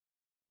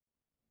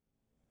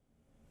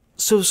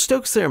So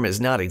Stokes' theorem is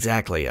not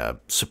exactly a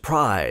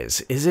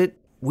surprise, is it?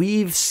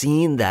 We've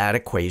seen that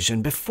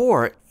equation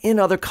before in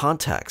other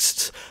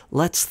contexts.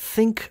 Let's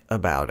think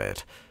about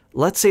it.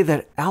 Let's say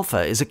that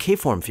alpha is a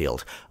k-form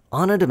field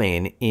on a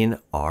domain in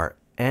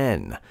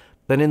Rn.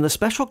 Then in the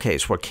special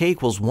case where k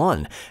equals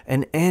 1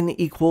 and n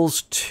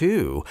equals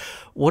 2,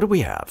 what do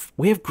we have?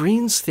 We have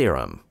Green's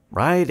theorem,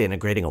 right?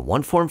 Integrating a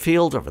one-form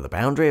field over the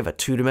boundary of a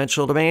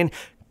two-dimensional domain.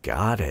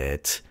 Got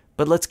it.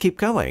 But let's keep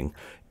going.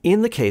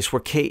 In the case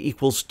where k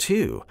equals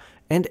 2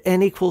 and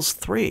n equals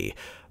 3,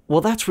 well,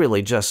 that's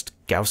really just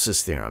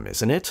Gauss's theorem,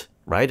 isn't it?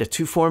 Right? A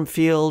two-form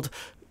field,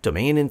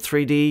 domain in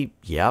 3D,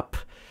 yep.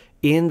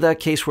 In the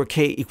case where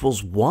k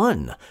equals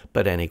 1,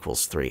 but n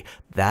equals 3,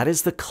 that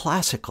is the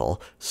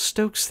classical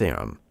Stokes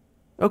theorem.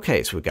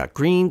 Okay, so we've got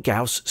Green,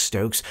 Gauss,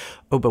 Stokes.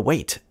 Oh, but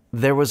wait,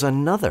 there was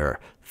another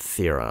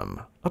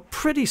theorem, a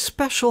pretty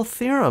special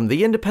theorem,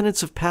 the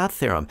independence of path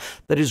theorem,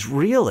 that is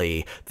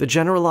really the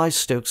generalized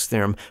Stokes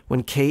theorem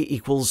when k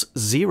equals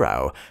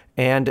 0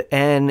 and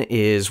n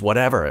is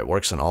whatever, it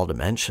works in all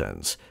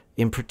dimensions.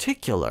 In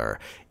particular,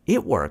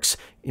 it works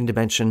in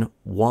dimension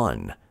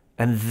 1.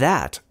 And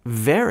that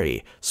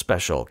very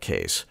special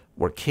case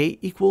where k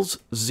equals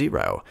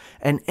 0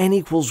 and n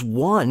equals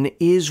 1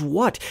 is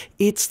what?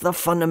 It's the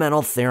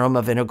fundamental theorem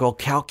of integral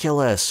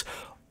calculus.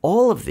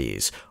 All of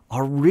these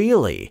are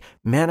really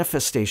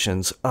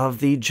manifestations of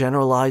the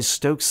generalized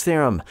Stokes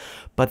theorem.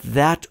 But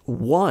that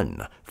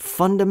one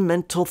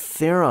fundamental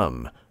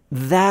theorem,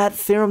 that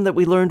theorem that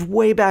we learned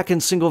way back in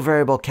single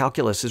variable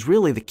calculus, is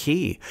really the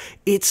key.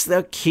 It's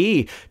the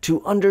key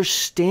to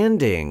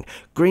understanding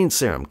Green's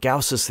theorem,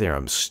 Gauss's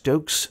theorem,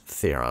 Stokes'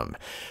 theorem.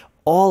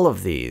 All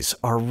of these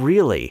are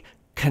really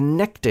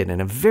connected in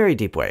a very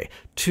deep way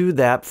to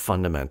that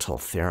fundamental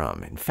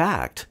theorem. In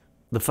fact,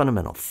 the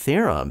fundamental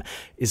theorem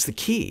is the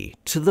key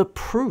to the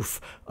proof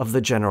of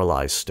the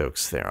generalized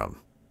Stokes theorem.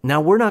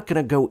 Now, we're not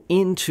going to go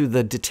into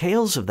the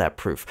details of that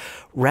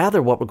proof.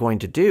 Rather, what we're going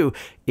to do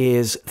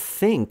is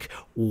think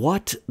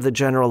what the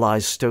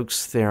generalized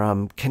Stokes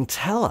theorem can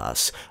tell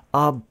us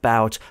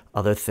about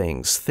other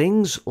things.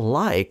 Things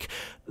like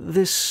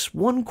this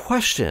one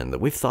question that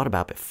we've thought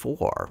about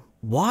before.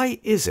 Why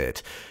is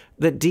it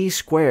that d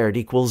squared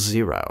equals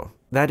 0?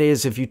 That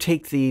is, if you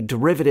take the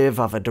derivative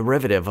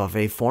of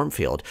a form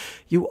field,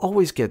 you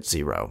always get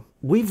 0.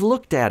 We've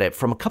looked at it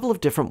from a couple of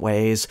different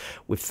ways.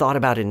 We've thought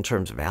about it in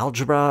terms of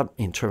algebra,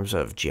 in terms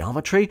of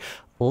geometry.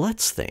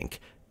 Let's think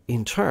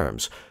in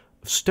terms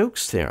of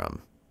Stokes'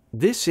 theorem.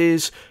 This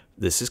is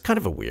kind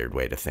of a weird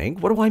way to think.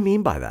 What do I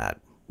mean by that?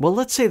 Well,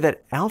 let's say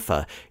that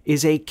alpha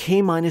is a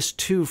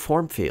k-2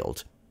 form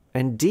field,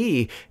 and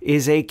D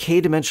is a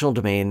k-dimensional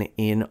domain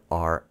in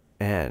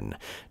Rn.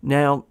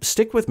 Now,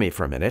 stick with me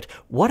for a minute.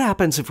 What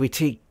happens if we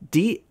take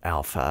d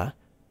alpha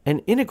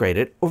and integrate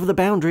it over the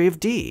boundary of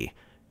D?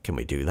 Can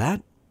we do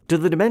that? Do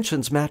the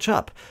dimensions match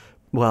up?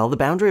 Well, the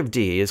boundary of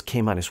D is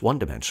k-1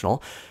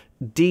 dimensional.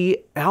 D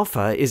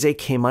alpha is a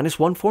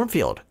k-1 form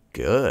field.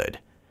 Good.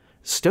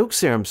 Stokes'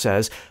 theorem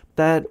says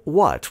that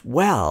what?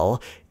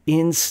 Well,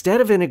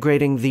 instead of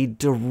integrating the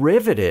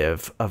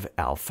derivative of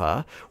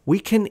alpha, we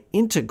can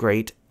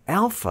integrate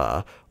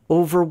alpha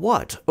over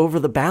what?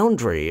 Over the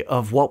boundary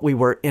of what we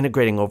were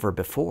integrating over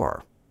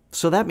before.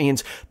 So that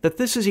means that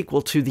this is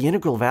equal to the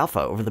integral of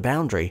alpha over the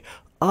boundary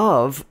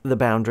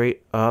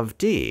of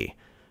D.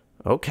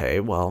 Okay,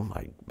 well,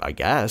 I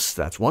guess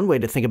that's one way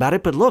to think about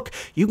it, but look,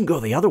 you can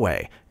go the other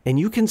way, and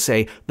you can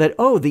say that,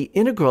 oh, the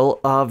integral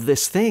of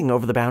this thing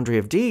over the boundary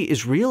of D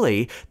is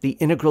really the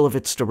integral of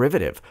its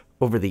derivative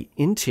over the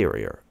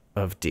interior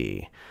of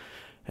D.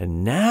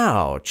 And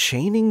now,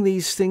 chaining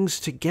these things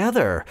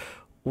together,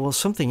 well,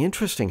 something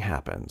interesting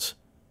happens.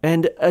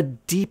 And a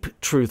deep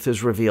truth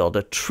is revealed,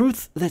 a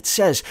truth that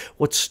says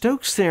what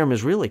Stokes' theorem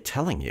is really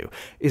telling you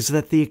is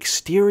that the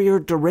exterior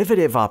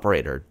derivative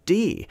operator,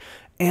 D,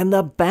 and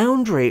the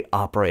boundary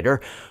operator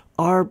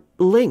are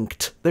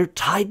linked. They're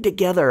tied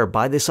together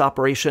by this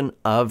operation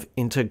of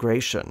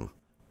integration.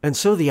 And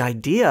so the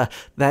idea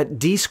that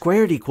d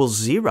squared equals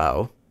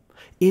 0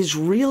 is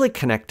really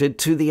connected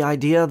to the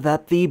idea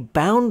that the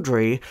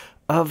boundary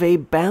of a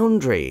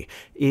boundary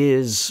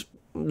is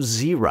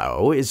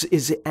 0,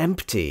 is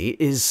empty,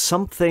 is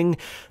something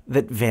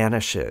that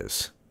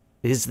vanishes.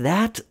 Is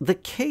that the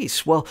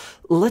case? Well,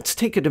 let's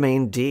take a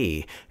domain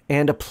D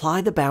and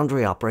apply the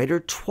boundary operator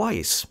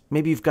twice.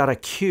 Maybe you've got a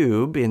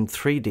cube in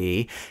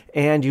 3D,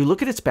 and you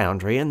look at its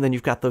boundary, and then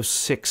you've got those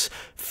 6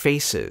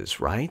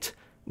 faces, right?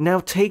 Now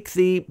take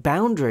the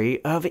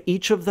boundary of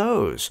each of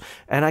those,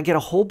 and I get a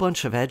whole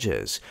bunch of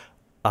edges.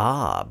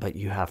 Ah, but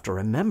you have to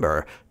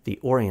remember the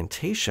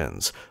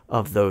orientations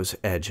of those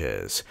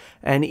edges.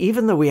 And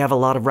even though we have a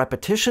lot of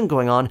repetition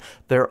going on,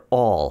 they're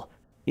all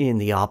in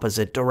the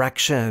opposite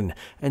direction.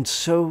 And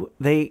so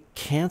they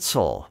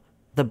cancel.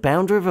 The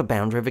boundary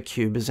of a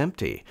cube is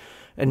empty.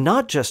 And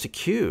not just a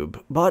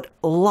cube, but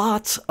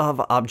lots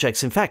of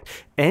objects. In fact,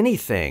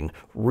 anything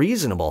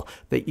reasonable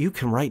that you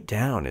can write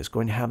down is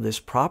going to have this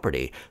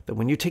property that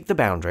when you take the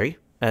boundary,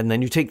 and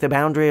then you take the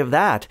boundary of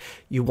that,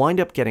 you wind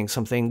up getting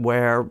something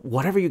where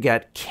whatever you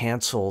get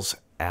cancels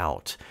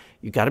out.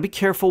 You got to be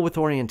careful with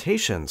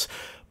orientations,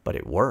 but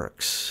it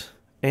works.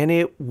 And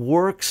it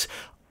works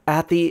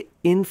at the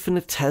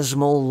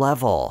infinitesimal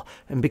level.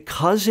 And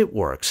because it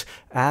works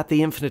at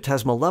the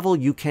infinitesimal level,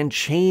 you can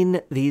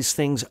chain these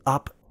things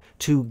up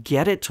to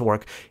get it to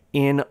work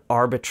in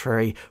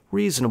arbitrary,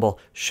 reasonable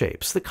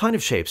shapes, the kind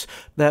of shapes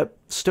that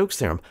Stokes'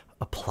 theorem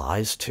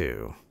applies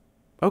to.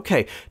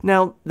 Okay,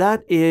 now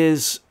that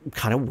is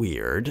kind of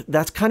weird.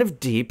 That's kind of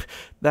deep.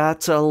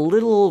 That's a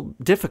little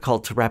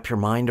difficult to wrap your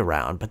mind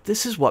around, but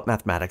this is what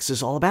mathematics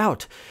is all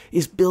about,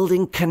 is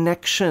building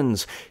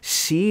connections,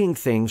 seeing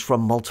things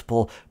from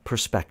multiple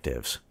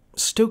perspectives.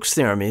 Stokes'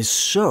 theorem is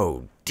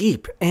so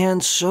deep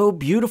and so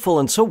beautiful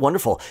and so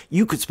wonderful.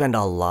 You could spend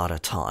a lot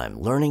of time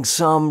learning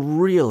some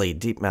really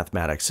deep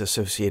mathematics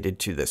associated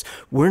to this.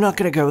 We're not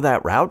going to go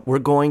that route. We're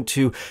going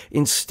to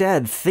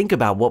instead think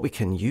about what we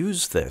can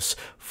use this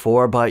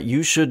for, but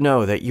you should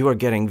know that you are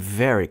getting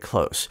very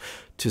close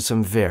to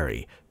some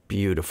very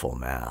beautiful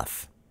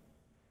math.